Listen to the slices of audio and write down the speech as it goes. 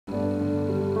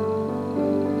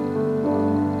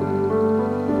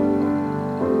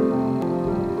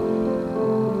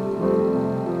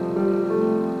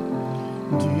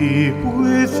deep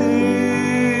within,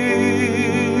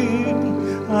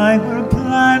 I will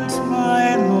plant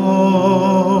my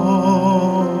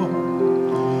law,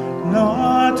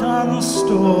 not on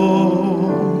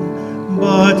stone,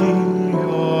 but in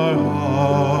your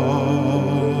heart.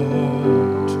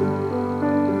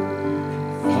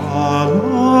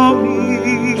 Follow me,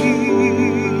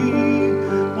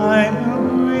 I will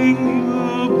bring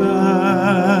you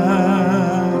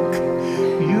back.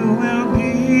 You will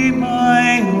be my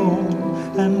home,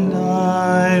 and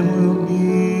I will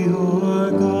be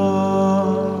your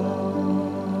God.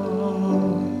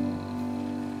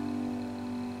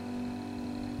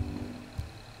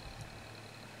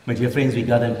 My dear friends, we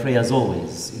gather in prayer as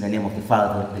always in the name of the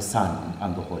Father, the Son,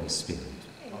 and the Holy Spirit.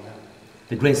 Amen.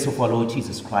 The grace of our Lord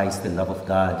Jesus Christ, the love of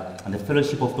God, and the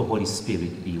fellowship of the Holy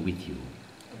Spirit be with you.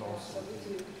 And also with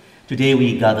you. Today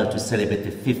we gather to celebrate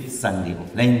the 5th Sunday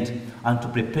of Lent, and to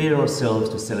prepare ourselves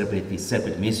to celebrate these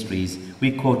sacred mysteries,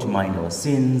 we call to mind our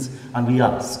sins, and we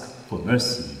ask for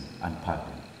mercy and pardon.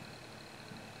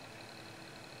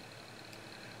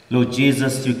 Lord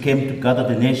Jesus, you came to gather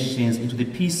the nations into the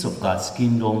peace of God's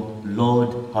kingdom.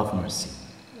 Lord, have mercy.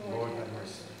 Lord, have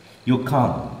mercy. You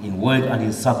come in word and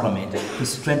in sacrament to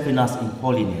strengthen us in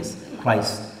holiness.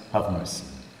 Christ, have mercy.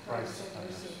 Christ, have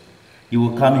mercy. You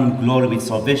will come in glory with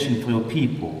salvation for your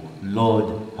people.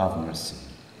 Lord, have mercy.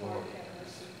 Lord, have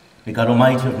mercy. May God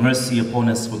Almighty have mercy upon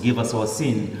us, forgive us our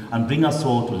sin, and bring us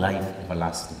all to life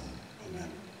everlasting. Amen.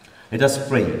 Let us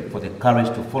pray for the courage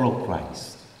to follow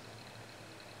Christ.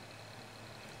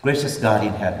 Gracious God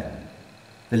in heaven,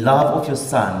 the love of your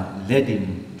Son led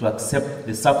him to accept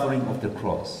the suffering of the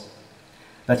cross,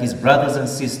 that his brothers and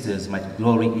sisters might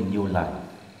glory in your life.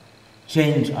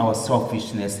 Change our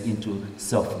selfishness into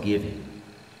self-giving.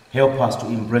 Help us to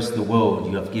embrace the world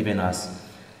you have given us,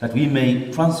 that we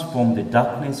may transform the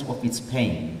darkness of its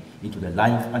pain into the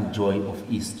life and joy of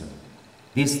Easter.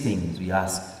 These things we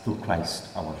ask through Christ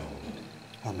our Lord.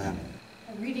 Amen.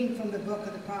 A reading from the book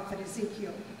of the prophet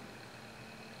Ezekiel.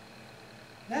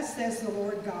 Thus says the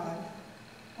Lord God,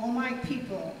 O my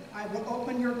people, I will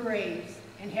open your graves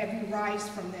and have you rise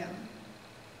from them,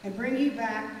 and bring you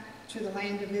back to the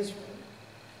land of Israel.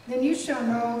 Then you shall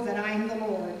know that I am the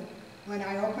Lord, when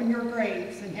I open your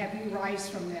graves and have you rise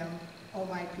from them, O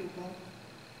my people.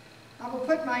 I will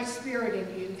put my spirit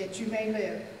in you, that you may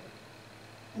live,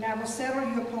 and I will settle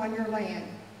you upon your land.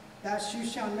 Thus you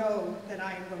shall know that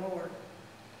I am the Lord.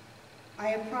 I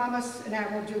have promised, and I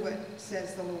will do it,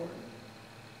 says the Lord.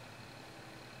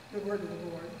 The word of the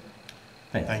Lord.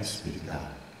 Thanks be to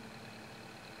God.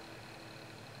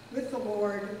 With the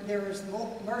Lord there is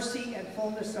mercy and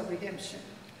fullness of redemption.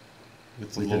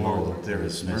 With the Lord there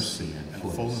is mercy and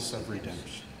fullness of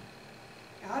redemption.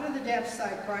 Out of the depths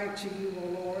I cry to you, O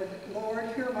Lord. Lord,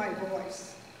 hear my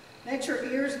voice. Let your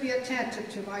ears be attentive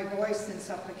to my voice in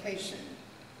supplication.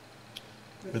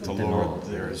 With the Lord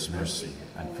there is mercy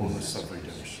and fullness of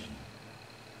redemption.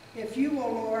 If you, O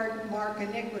Lord, mark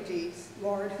iniquities,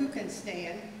 Lord, who can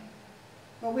stand?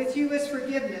 But with you is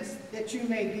forgiveness, that you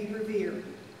may be revered.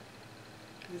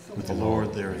 With the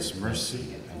Lord there is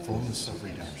mercy and fullness of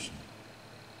redemption.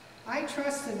 I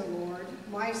trust in the Lord.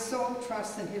 My soul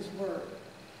trusts in his word.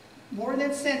 More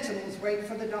than sentinels wait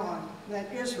for the dawn,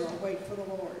 let Israel wait for the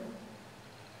Lord.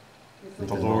 With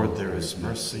the Lord there is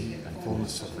mercy and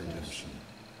fullness of redemption.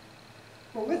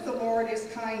 For with the Lord is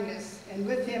kindness, and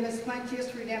with him is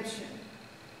plenteous redemption,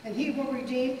 and he will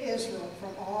redeem Israel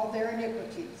from all their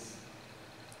iniquities.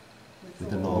 With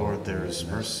the Lord there is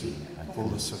mercy and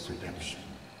fullness of redemption.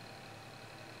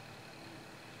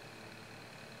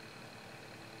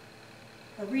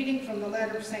 A reading from the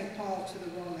letter of St. Paul to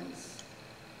the Romans.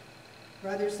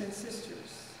 Brothers and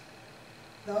sisters,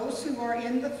 those who are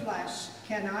in the flesh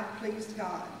cannot please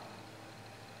God.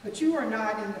 But you are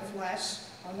not in the flesh.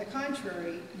 On the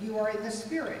contrary, you are in the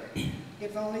Spirit,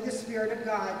 if only the Spirit of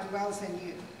God dwells in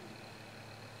you.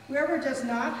 Whoever does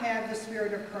not have the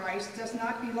Spirit of Christ does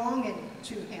not belong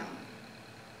to him.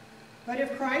 But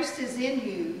if Christ is in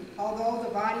you, although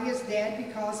the body is dead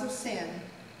because of sin,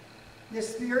 the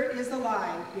Spirit is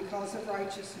alive because of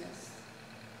righteousness.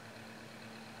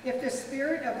 If the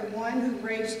Spirit of the one who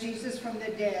raised Jesus from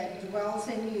the dead dwells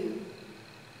in you,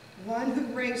 the one who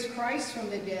raised Christ from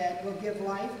the dead will give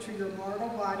life to your mortal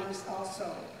bodies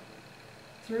also,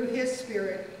 through his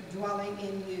Spirit dwelling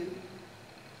in you.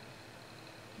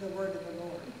 The word of the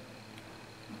Lord.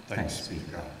 Thanks be to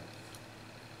God.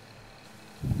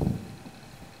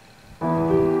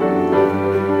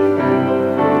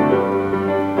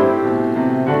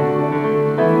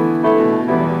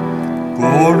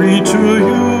 Glory to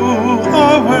you, O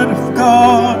word of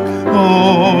God,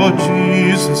 O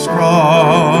Jesus. Jesus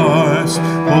Christ.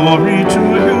 Glory to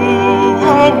you,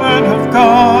 O Word of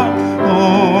God,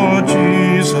 Lord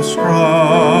Jesus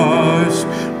Christ.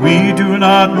 We do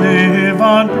not live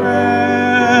on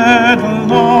bread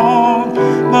alone,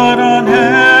 but on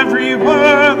every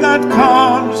word that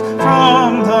comes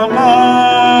from the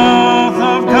mouth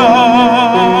of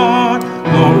God.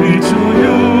 Glory to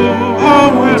you,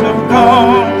 O Word of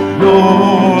God,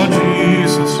 Lord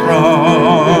Jesus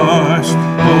Christ.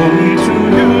 Glory to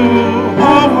you,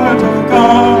 O Word of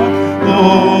God,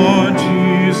 Lord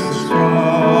Jesus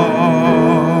Christ.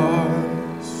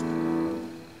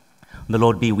 The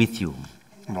Lord be with you.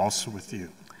 And also with you.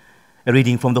 A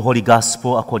reading from the Holy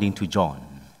Gospel according to John.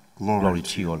 Glory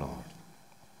to you, O Lord.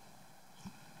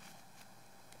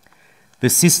 The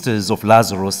sisters of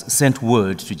Lazarus sent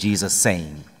word to Jesus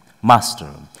saying,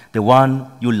 Master, the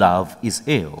one you love is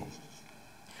ill.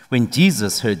 When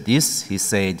Jesus heard this, he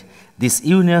said, This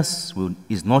illness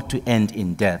is not to end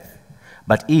in death,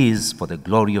 but is for the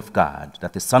glory of God,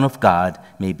 that the Son of God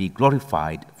may be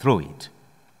glorified through it.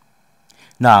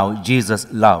 Now Jesus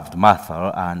loved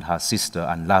Martha and her sister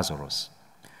and Lazarus.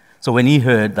 So when he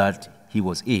heard that he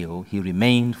was ill, he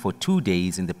remained for 2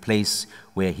 days in the place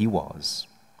where he was.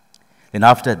 Then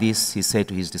after this, he said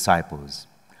to his disciples,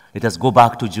 Let us go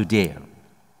back to Judea.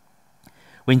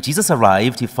 When Jesus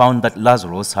arrived, he found that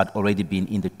Lazarus had already been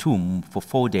in the tomb for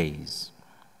 4 days.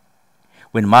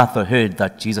 When Martha heard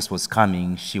that Jesus was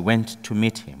coming, she went to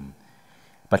meet him,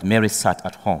 but Mary sat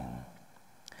at home.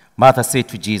 Martha said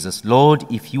to Jesus, Lord,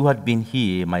 if you had been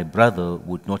here, my brother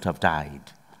would not have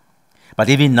died. But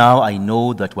even now I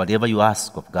know that whatever you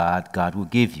ask of God, God will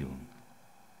give you.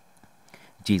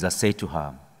 Jesus said to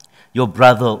her, Your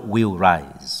brother will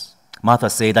rise. Martha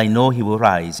said, I know he will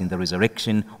rise in the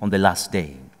resurrection on the last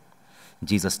day.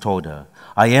 Jesus told her,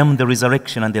 I am the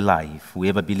resurrection and the life.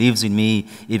 Whoever believes in me,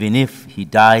 even if he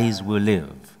dies, will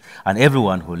live. And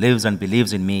everyone who lives and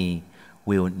believes in me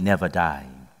will never die.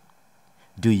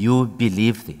 Do you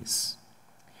believe this?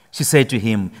 She said to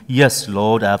him, Yes,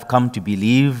 Lord, I have come to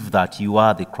believe that you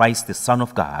are the Christ, the Son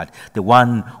of God, the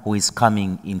one who is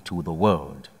coming into the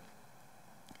world.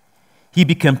 He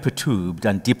became perturbed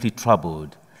and deeply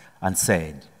troubled and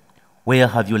said, Where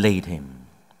have you laid him?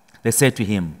 They said to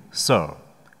him, Sir,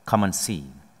 come and see.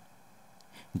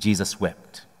 Jesus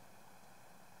wept.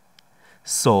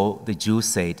 So the Jews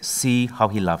said, See how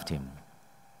he loved him.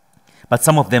 But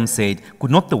some of them said,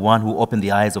 Could not the one who opened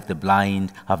the eyes of the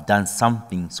blind have done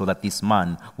something so that this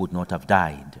man would not have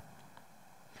died?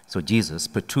 So Jesus,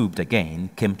 perturbed again,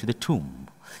 came to the tomb.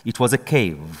 It was a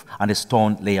cave, and a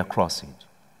stone lay across it.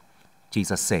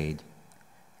 Jesus said,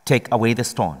 Take away the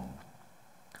stone.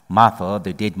 Martha,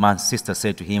 the dead man's sister,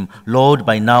 said to him, Lord,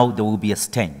 by now there will be a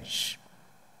stench.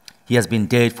 He has been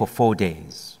dead for 4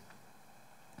 days.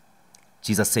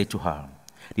 Jesus said to her,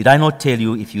 Did I not tell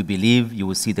you, if you believe, you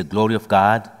will see the glory of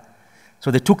God?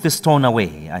 So they took the stone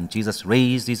away, and Jesus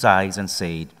raised his eyes and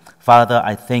said, Father,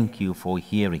 I thank you for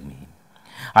hearing me.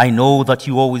 I know that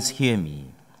you always hear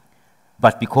me,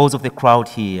 but because of the crowd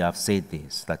here, I've said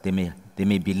this, that they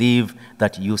may believe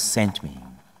that you sent me.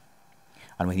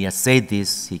 And when he had said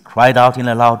this, he cried out in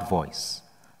a loud voice,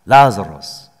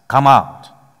 Lazarus, come out.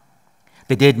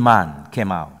 The dead man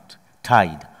came out,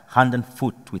 tied hand and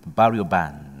foot with burial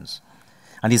bands,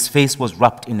 and his face was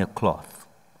wrapped in a cloth.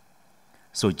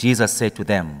 So Jesus said to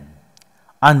them,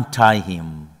 Untie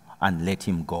him and let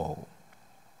him go.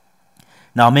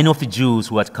 Now many of the Jews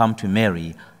who had come to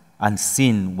Mary and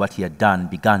seen what he had done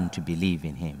began to believe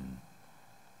in him.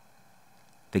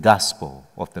 The Gospel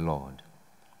of the Lord.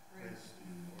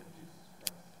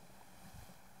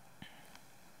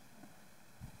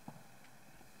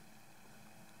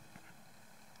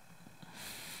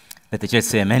 Let the church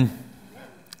say amen.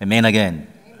 Amen again.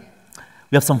 Amen.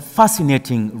 We have some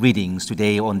fascinating readings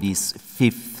today on this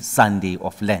 5th Sunday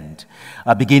of Lent,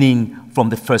 beginning from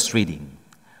the first reading.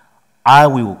 I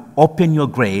will open your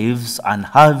graves and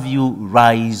have you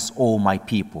rise, O my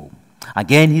people.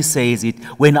 Again he says it,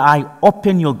 when I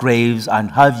open your graves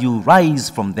and have you rise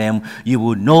from them, you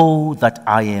will know that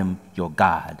I am your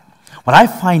God. What I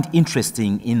find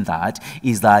interesting in that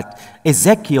is that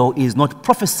Ezekiel is not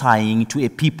prophesying to a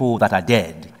people that are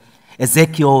dead.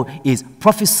 Ezekiel is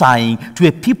prophesying to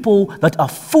a people that are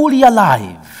fully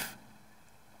alive.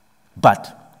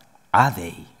 But are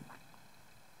they?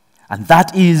 And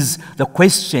that is the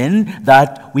question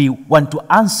that we want to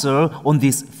answer on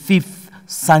this 5th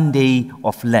Sunday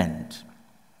of Lent.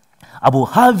 I will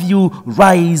have you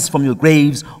rise from your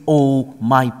graves, O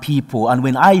my people. And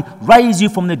when I rise you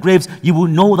from the graves, you will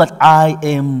know that I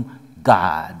am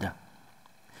God.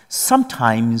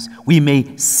 Sometimes we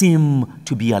may seem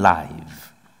to be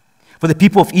alive. For the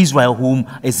people of Israel whom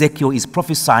Ezekiel is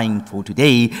prophesying for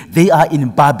today, they are in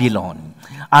Babylon,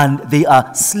 and they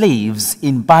are slaves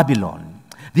in Babylon.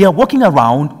 They are walking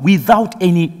around without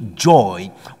any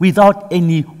joy, without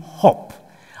any hope.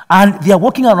 And they are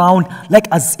walking around like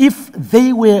as if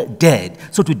they were dead.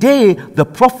 So today, the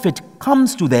prophet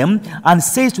comes to them and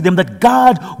says to them that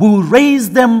God will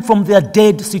raise them from their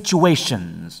dead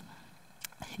situations.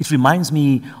 It reminds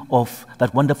me of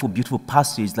that wonderful, beautiful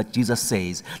passage that Jesus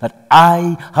says, that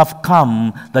I have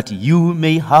come that you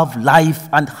may have life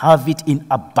and have it in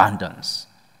abundance.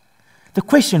 The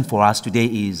question for us today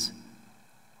is,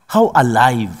 how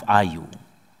alive are you?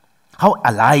 How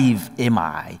alive am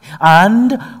I?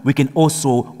 And we can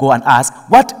also go and ask,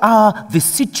 what are the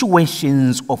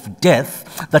situations of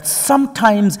death that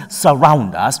sometimes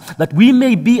surround us, that we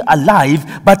may be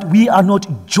alive, but we are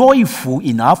not joyful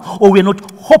enough, or we are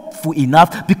not hopeful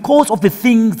enough because of the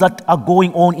things that are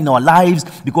going on in our lives,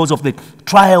 because of the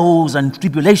trials and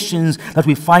tribulations that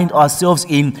we find ourselves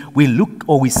in. We look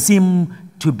or we seem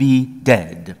to be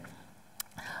dead.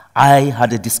 I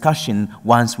had a discussion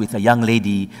once with a young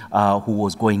lady who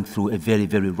was going through a very,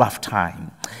 very rough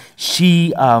time.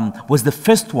 She was the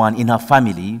first one in her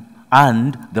family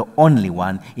and the only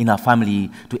one in her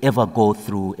family to ever go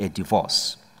through a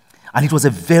divorce. And it was a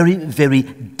very, very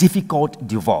difficult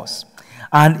divorce.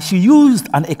 And she used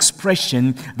an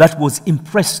expression that was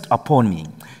impressed upon me.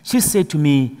 She said to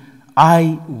me,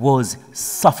 I was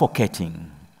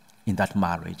suffocating in that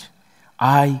marriage.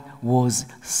 I was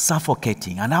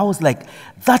suffocating. And I was like,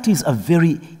 that is a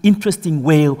very interesting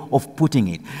way of putting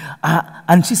it.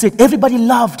 And she said, everybody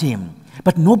loved him,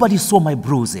 but nobody saw my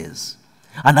bruises.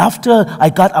 And after I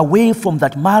got away from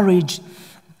that marriage,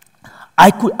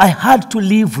 I had to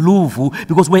leave Louisville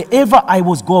because wherever I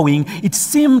was going, it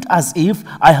seemed as if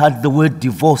I had the word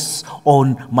divorce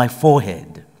on my forehead.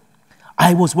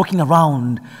 I was walking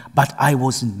around, but I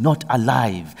was not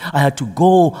alive. I had to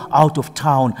go out of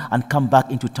town and come back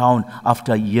into town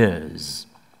after years.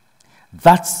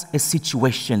 That's a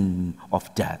situation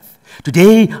of death.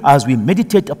 Today, as we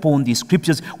meditate upon these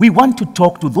scriptures, we want to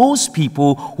talk to those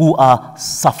people who are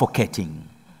suffocating.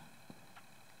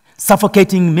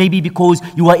 Suffocating maybe because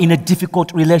you are in a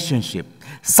difficult relationship.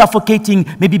 Suffocating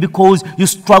maybe because you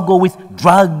struggle with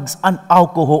drugs and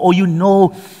alcohol, or you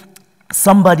know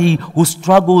somebody who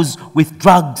struggles with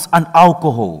drugs and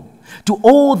alcohol. To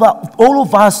all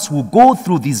of us who go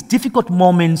through these difficult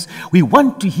moments, we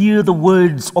want to hear the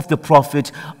words of the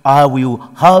prophet, I will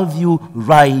have you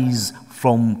rise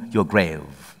from your grave.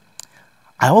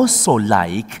 I also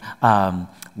like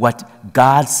what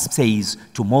God says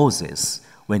to Moses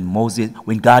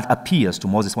when God appears to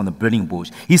Moses on the burning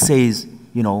bush. He says,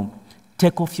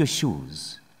 take off your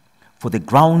shoes, for the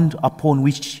ground upon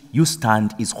which you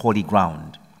stand is holy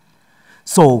ground.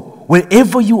 So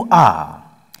wherever you are,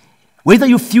 whether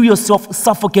you feel yourself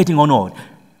suffocating or not,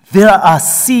 there are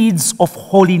seeds of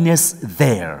holiness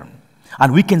there.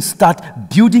 And we can start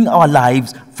building our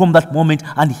lives from that moment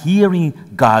and hearing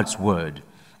God's word.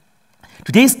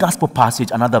 Today's gospel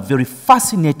passage, another very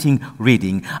fascinating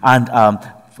reading, and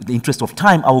for the interest of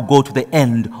time, I will go to the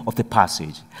end of the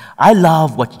passage. I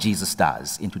love what Jesus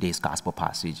does in today's gospel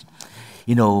passage.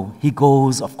 He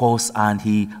goes, of course, and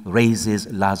he raises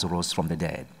Lazarus from the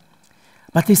dead.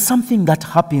 But there's something that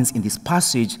happens in this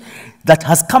passage that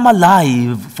has come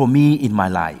alive for me in my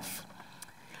life.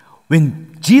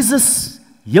 When Jesus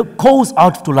calls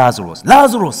out to Lazarus,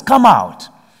 Lazarus, come out.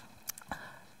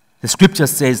 The scripture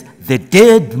says, the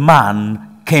dead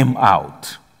man came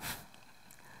out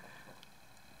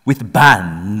with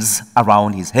bands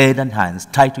around his head and hands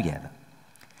tied together.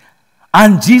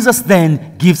 And Jesus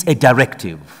then gives a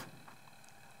directive.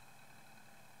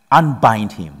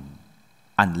 Unbind him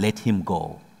and let him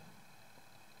go.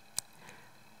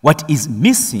 What is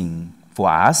missing for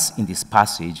us in this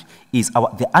passage is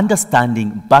the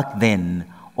understanding back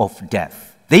then of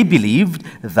death. They believed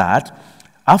that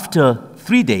after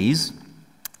 3 days,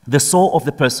 the soul of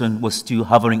the person was still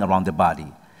hovering around the body.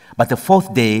 But the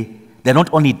fourth day, they're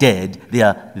not only dead, they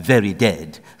are very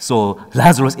dead. So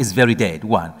Lazarus is very dead,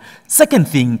 one. Second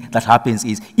thing that happens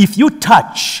is if you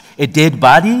touch a dead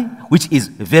body, which is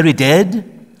very dead,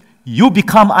 you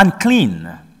become unclean.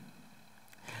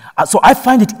 So I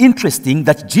find it interesting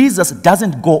that Jesus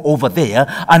doesn't go over there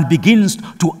and begins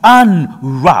to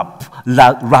unwrap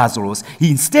Lazarus. He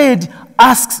instead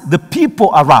asks the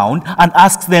people around and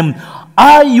asks them,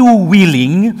 are you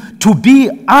willing to be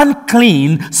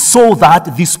unclean so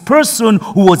that this person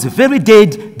who was very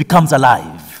dead becomes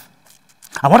alive?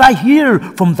 And what I hear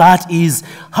from that is,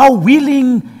 how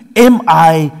willing am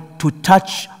I to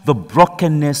touch the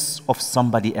brokenness of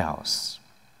somebody else?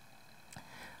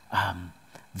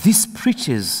 this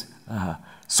preaches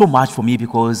so much for me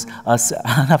because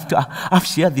I've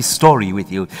shared this story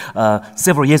with you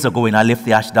several years ago when I left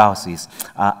the Archdiocese.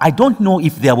 I don't know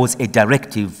if there was a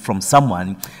directive from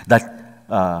someone that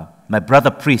my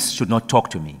brother priest should not talk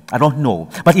to me. I don't know.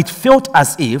 But it felt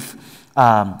as if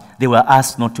they were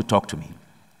asked not to talk to me.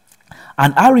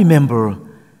 And I remember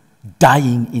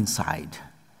dying inside.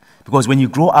 Because when you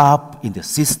grow up in the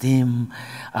system,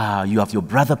 you have your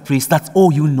brother priest, that's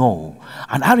all you know.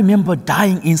 And I remember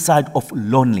dying inside of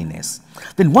loneliness.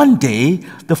 Then one day,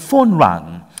 the phone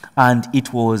rang, and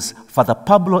it was Father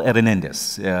Pablo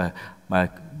Hernandez.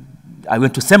 I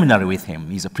went to seminary with him.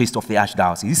 He's a priest of the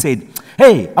Archdiocese. He said,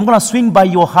 "Hey, I'm going to swing by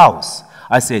your house."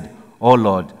 I said, "Oh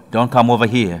Lord, don't come over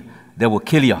here. They will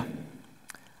kill you."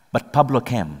 But Pablo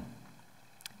came.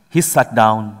 He sat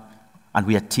down, and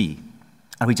we had tea.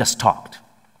 And we just talked.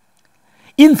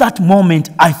 In that moment,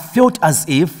 I felt as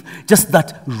if just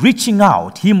that reaching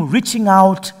out, him reaching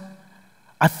out,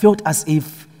 I felt as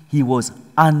if he was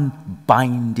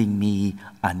unbinding me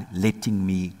and letting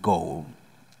me go.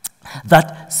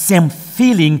 That same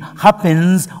feeling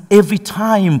happens every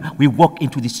time we walk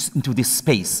into this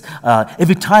space.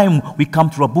 Every time we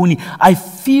come to Rabuni, I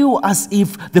feel as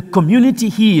if the community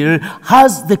here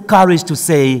has the courage to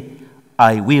say,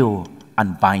 "I will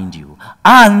unbind you,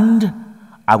 and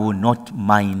I will not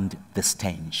mind the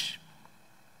stench."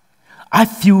 I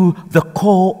feel the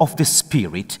call of the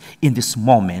Spirit in this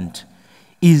moment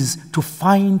is to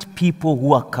find people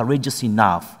who are courageous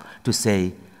enough to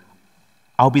say,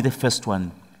 "I'll be the first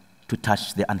one to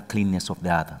touch the uncleanness of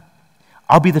the other.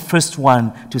 I'll be the first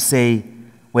one to say,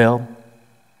 well,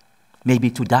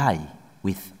 maybe to die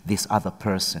with this other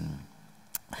person."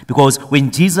 Because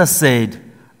when Jesus said,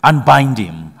 "Unbind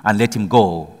him and let him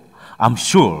go," I'm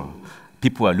sure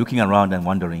people are looking around and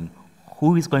wondering,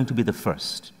 who is going to be the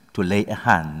first to lay a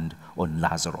hand on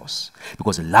Lazarus?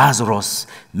 Because Lazarus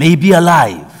may be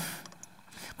alive,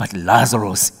 but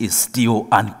Lazarus is still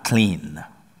unclean.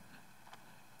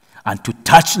 And to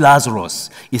touch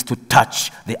Lazarus is to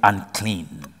touch the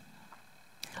unclean.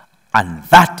 And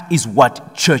that is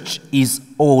what church is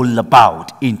all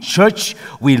about. In church,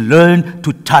 we learn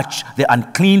to touch the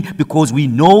unclean because we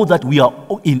know that we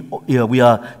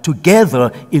are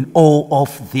together in all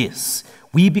of this.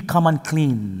 We become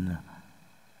unclean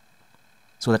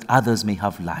so that others may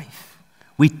have life.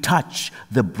 We touch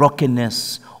the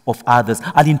brokenness of others.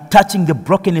 And in touching the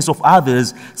brokenness of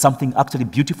others, something actually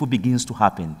beautiful begins to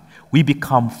happen. We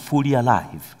become fully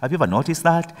alive. Have you ever noticed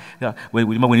that? Yeah. When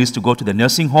we used to go to the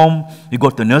nursing home, you go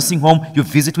to the nursing home, you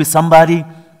visit with somebody.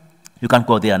 You can't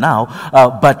go there now.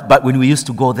 But when we used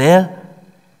to go there,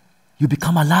 you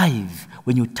become alive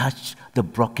when you touch the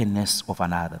brokenness of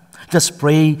another. Just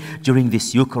pray during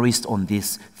this Eucharist on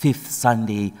this 5th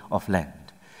Sunday of Lent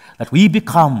that we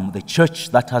become the church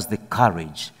that has the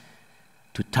courage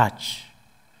to touch,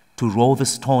 to roll the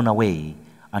stone away,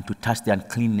 and to touch the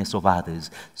uncleanness of others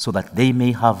so that they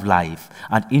may have life,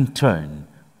 and in turn,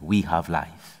 we have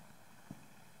life.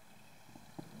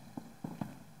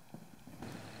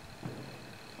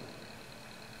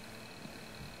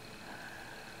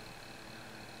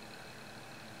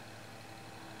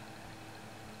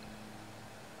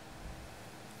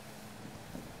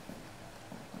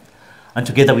 And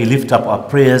together we lift up our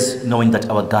prayers, knowing that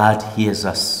our God hears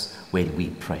us when we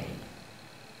pray.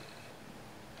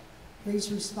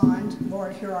 Please respond.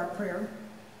 Lord, hear our prayer.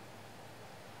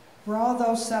 For all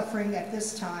those suffering at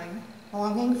this time,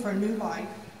 longing for new life,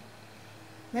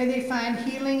 may they find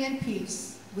healing and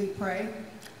peace, we pray.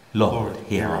 Lord,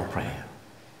 hear our prayer.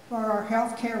 For our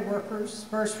healthcare workers,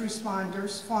 first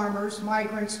responders, farmers,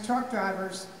 migrants, truck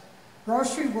drivers,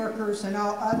 grocery workers, and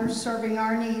all others serving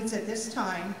our needs at this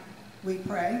time, we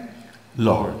pray.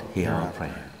 Lord, hear our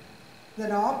prayer.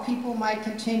 That all people might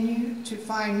continue to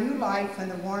find new life in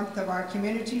the warmth of our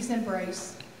community's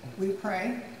embrace, we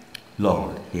pray.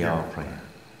 Lord, hear our prayer.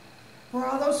 For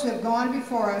all those who have gone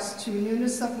before us to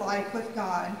newness of life with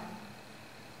God,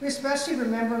 we especially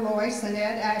remember Lois and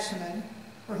Ed Asherman,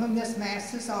 for whom this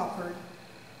Mass is offered.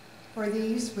 For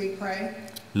these, we pray.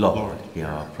 Lord, hear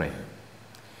our prayer.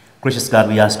 Gracious God,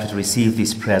 we ask you to receive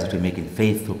these prayers that we make in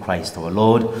faith through Christ our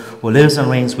Lord, who lives and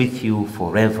reigns with you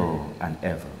forever and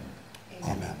ever.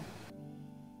 Amen.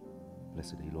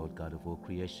 Blessed are you, Lord God of all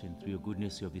creation. Through your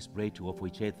goodness, you have this bread to offer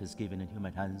which earth has given and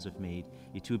human hands have made.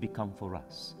 It will become for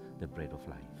us the bread of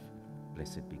life.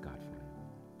 Blessed be God forever.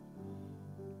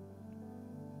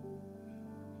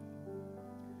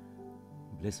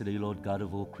 Blessed are you, Lord God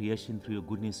of all creation. Through your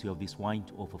goodness, you have this wine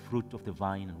to offer, fruit of the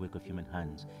vine and work of human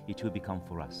hands. It will become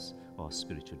for us our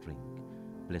spiritual drink.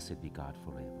 Blessed be God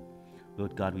forever.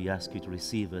 Lord God, we ask you to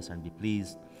receive us and be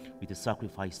pleased with the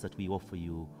sacrifice that we offer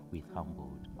you with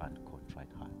humbled and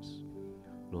contrite hearts.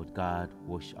 Lord God,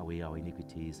 wash away our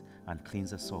iniquities and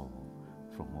cleanse us all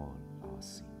from all our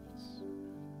sins.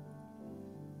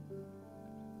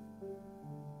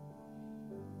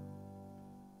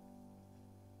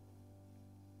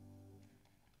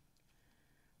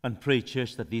 And pray,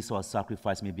 church, that this our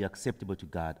sacrifice may be acceptable to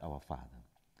God our Father.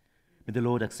 May the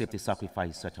Lord accept the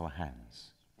sacrifice at our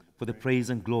hands, for the praise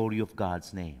and glory of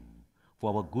God's name,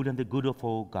 for our good and the good of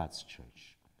all God's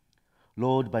church.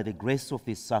 Lord, by the grace of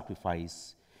this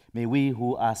sacrifice, may we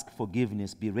who ask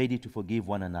forgiveness be ready to forgive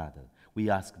one another.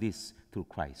 We ask this through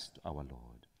Christ our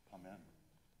Lord. Amen.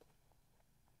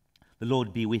 The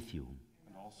Lord be with you.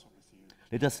 And also with you.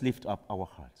 Let us lift up our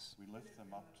hearts. We lift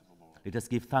them up to the Lord. Let us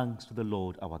give thanks to the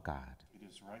Lord our God. It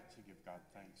is right to give God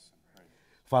thanks and praise.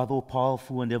 Father, O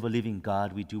powerful and ever-living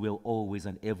God, we do well always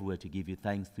and everywhere to give you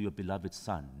thanks through your beloved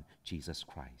Son, Jesus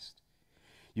Christ.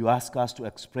 You ask us to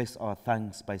express our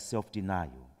thanks by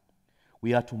self-denial.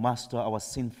 We are to master our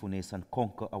sinfulness and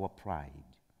conquer our pride.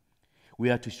 We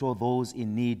are to show those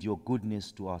in need your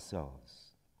goodness to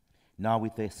ourselves. Now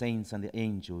with the saints and the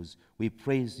angels, we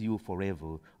praise you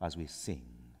forever as we sing.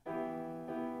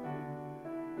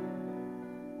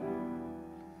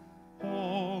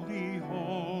 Holy,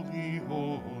 holy,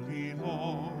 holy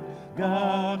Lord,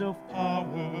 God of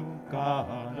power,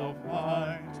 God of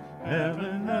might,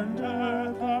 heaven and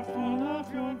earth are full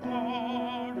of your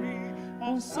glory.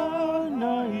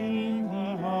 Hosanna in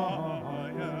the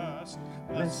highest.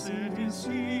 Blessed is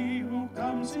he who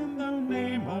comes in the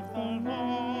name of the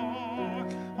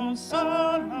Lord.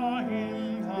 Hosanna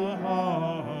in the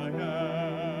highest.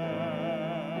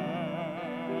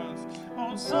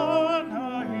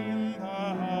 Hosanna in the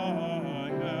highest.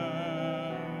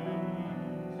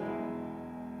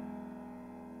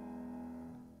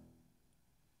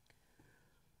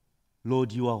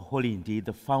 Lord, you are holy indeed,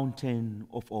 the fountain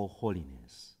of all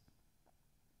holiness.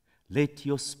 Let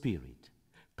your Spirit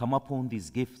come upon these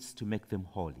gifts to make them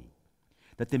holy,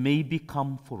 that they may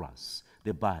become for us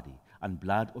the body and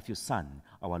blood of your Son,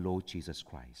 our Lord Jesus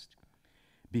Christ.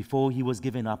 Before he was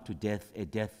given up to death, a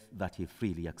death that he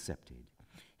freely accepted,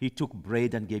 he took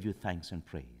bread and gave you thanks and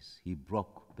praise. He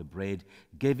broke the bread,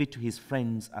 gave it to his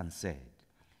friends, and said,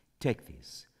 "Take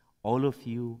this, all of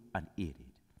you, and eat it.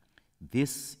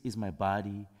 This is my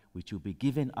body, which will be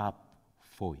given up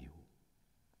for you."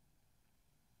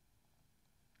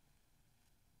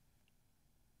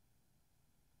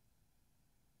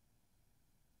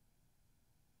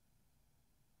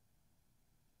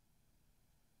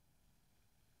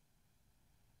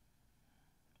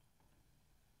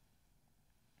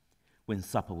 When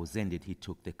supper was ended, he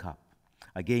took the cup.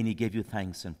 Again he gave you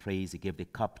thanks and praise. He gave the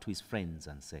cup to his friends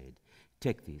and said,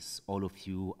 "Take this, all of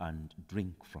you, and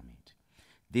drink from it.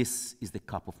 This is the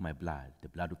cup of my blood, the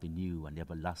blood of the new and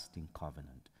everlasting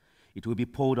covenant. It will be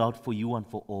poured out for you and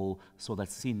for all, so that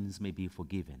sins may be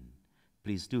forgiven.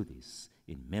 Please do this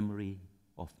in memory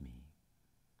of me."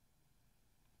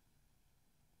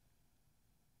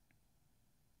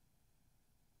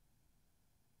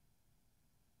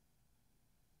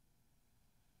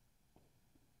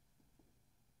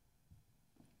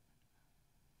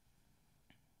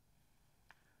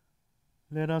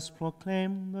 Let us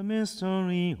proclaim the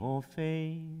mystery of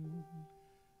faith.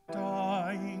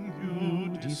 Dying, you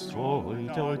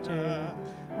destroyed our death.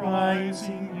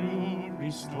 Rising, you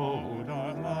restored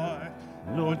our life.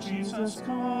 Lord Jesus,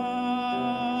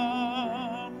 come.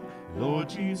 Lord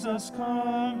Jesus,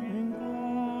 come in glory.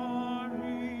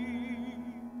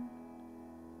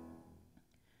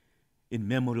 In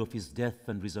memory of his death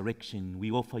and resurrection, we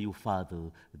offer you,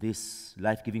 Father, this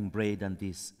life-giving bread and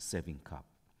this saving cup.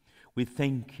 We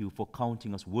thank you for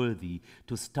counting us worthy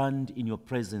to stand in your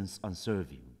presence and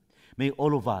serve you. May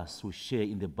all of us who share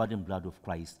in the body and blood of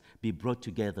Christ be brought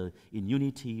together in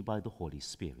unity by the Holy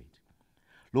Spirit.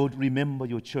 Lord, remember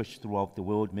your church throughout the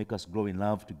world. Make us grow in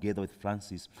love together with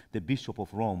Francis, the Bishop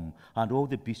of Rome, and all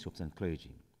the bishops and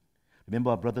clergy.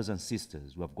 Remember our brothers and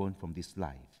sisters who have gone from this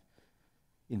life.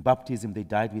 In baptism, they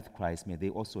died with Christ. May they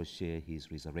also share his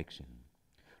resurrection.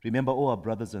 Remember all our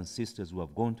brothers and sisters who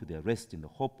have gone to their rest in the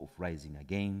hope of rising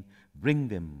again. Bring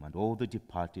them and all the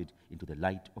departed into the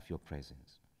light of your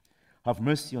presence. Have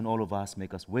mercy on all of us.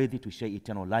 Make us worthy to share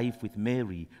eternal life with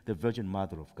Mary, the Virgin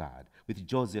Mother of God, with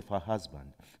Joseph, her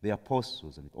husband, the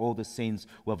apostles, and with all the saints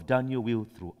who have done your will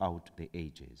throughout the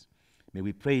ages. May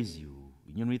we praise you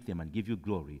in union with them and give you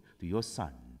glory through your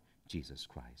Son, Jesus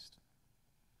Christ.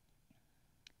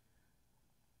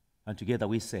 And together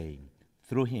we say,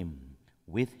 through him,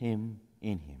 with him,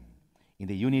 in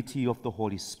the unity of the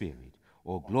Holy Spirit,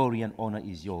 All glory and honor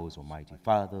is yours, Almighty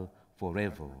Father,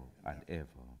 forever and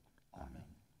ever. Amen.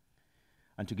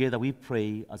 And together we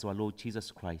pray as our Lord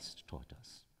Jesus Christ taught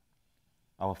us.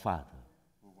 Our Father,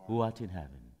 who art in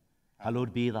heaven,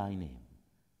 hallowed be thy name.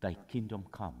 Thy kingdom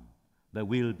come, thy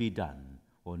will be done,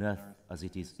 on earth as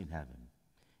it is in heaven.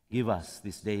 Give us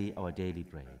this day our daily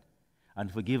bread,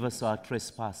 and forgive us our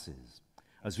trespasses,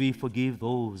 as we forgive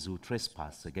those who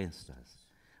trespass against us.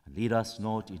 And lead us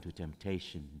not into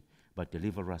temptation, but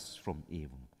deliver us from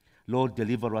evil. Lord,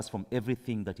 deliver us from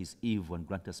everything that is evil, and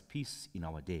grant us peace in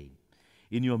our day.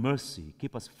 In your mercy,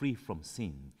 keep us free from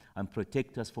sin, and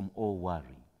protect us from all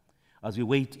worry, as we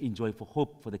wait in joyful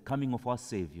hope for the coming of our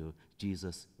Savior,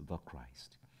 Jesus the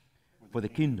Christ. For the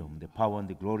kingdom, the power, and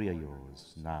the glory are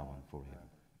yours, now and forever.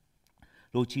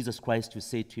 Lord Jesus Christ, you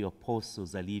say to your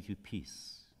apostles, I leave you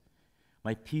peace.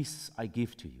 My peace I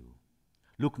give to you.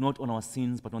 Look not on our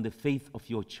sins, but on the faith of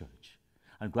your church,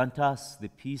 and grant us the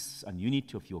peace and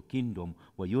unity of your kingdom,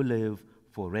 where you live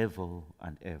forever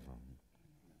and ever.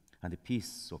 And the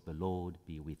peace of the Lord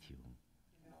be with you.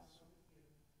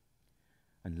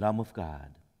 And Lamb of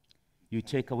God, you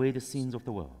take away the sins of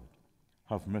the world,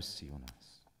 have mercy on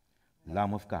us.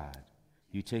 Lamb of God,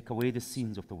 you take away the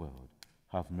sins of the world,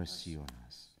 have mercy on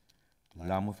us.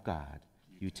 Lamb of God,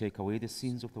 you take away the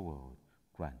sins of the world,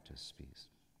 grant us peace.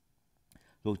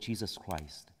 Lord Jesus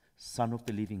Christ, Son of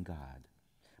the living God,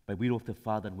 by will of the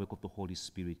Father and work of the Holy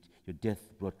Spirit, your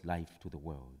death brought life to the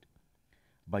world.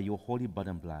 By your holy blood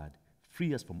and blood,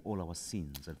 free us from all our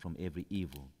sins and from every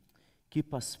evil.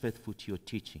 Keep us faithful to your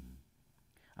teaching,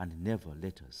 and never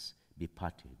let us be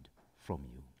parted from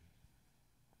you.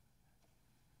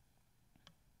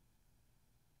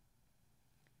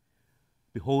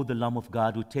 Behold the Lamb of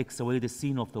God who takes away the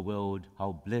sin of the world.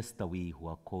 How blessed are we who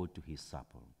are called to his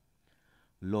supper.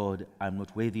 Lord, I am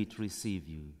not worthy to receive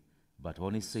you, but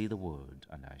only say the word,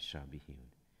 and I shall be healed.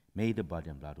 May the body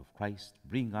and blood of Christ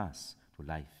bring us to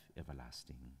life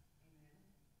everlasting.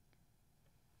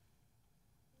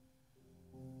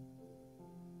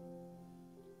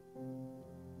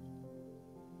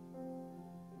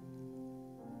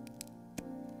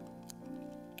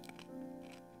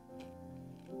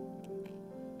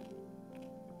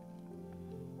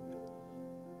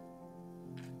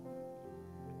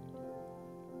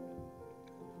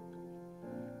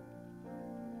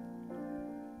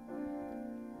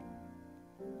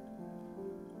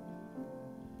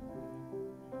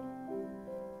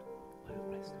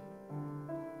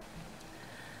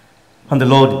 And the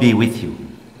Lord be with you.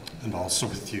 And also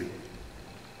with you.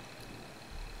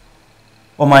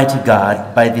 Almighty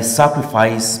God, by this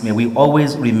sacrifice, may we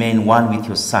always remain one with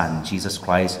your Son, Jesus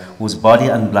Christ, whose body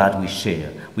and blood we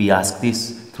share. We ask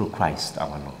this through Christ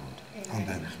our Lord.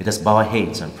 Amen. Let us bow our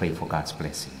heads and pray for God's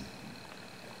blessing.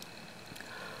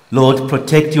 Lord,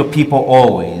 protect your people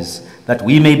always, that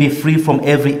we may be free from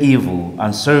every evil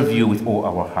and serve you with all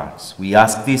our hearts. We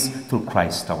ask this through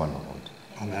Christ our Lord.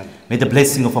 Amen. May the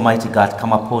blessing of Almighty God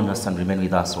come upon us and remain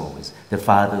with us always, the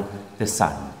Father, the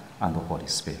Son, and the Holy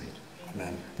Spirit.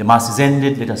 Amen. The Mass is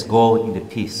ended. Let us go in the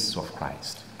peace of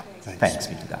Christ. Thanks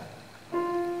be to God.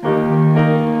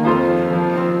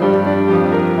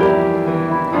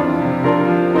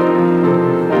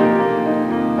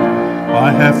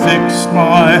 I have fixed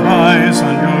my eyes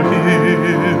on your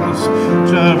hills,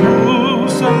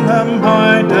 Jerusalem,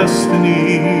 my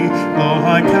destiny. Though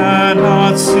I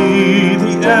cannot see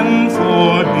the end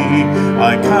for me,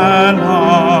 I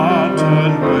cannot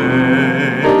turn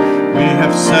away. We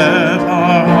have set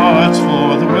our hearts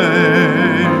for the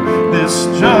way. This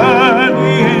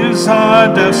journey is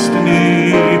our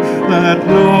destiny. Let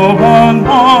no one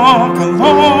walk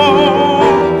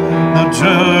alone. The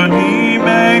journey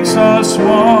makes us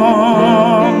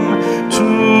one.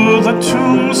 To the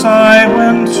tombs I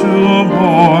went to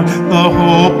mourn, the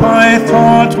hope I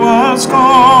thought was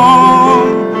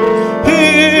gone.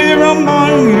 Here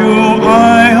among you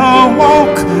I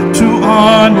awoke to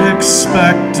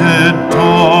unexpected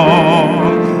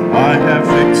dawn. I have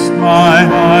fixed my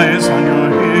eyes on your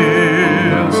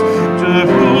hills,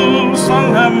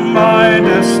 Jerusalem, my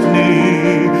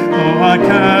destiny. Though I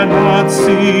cannot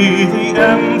see the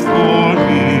end for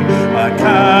me, I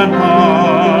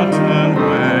cannot turn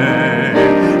away.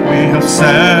 We have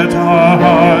set our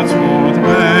hearts for the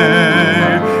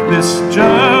way. This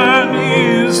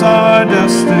journey is our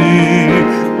destiny.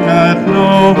 Let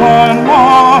no one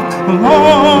walk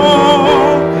alone.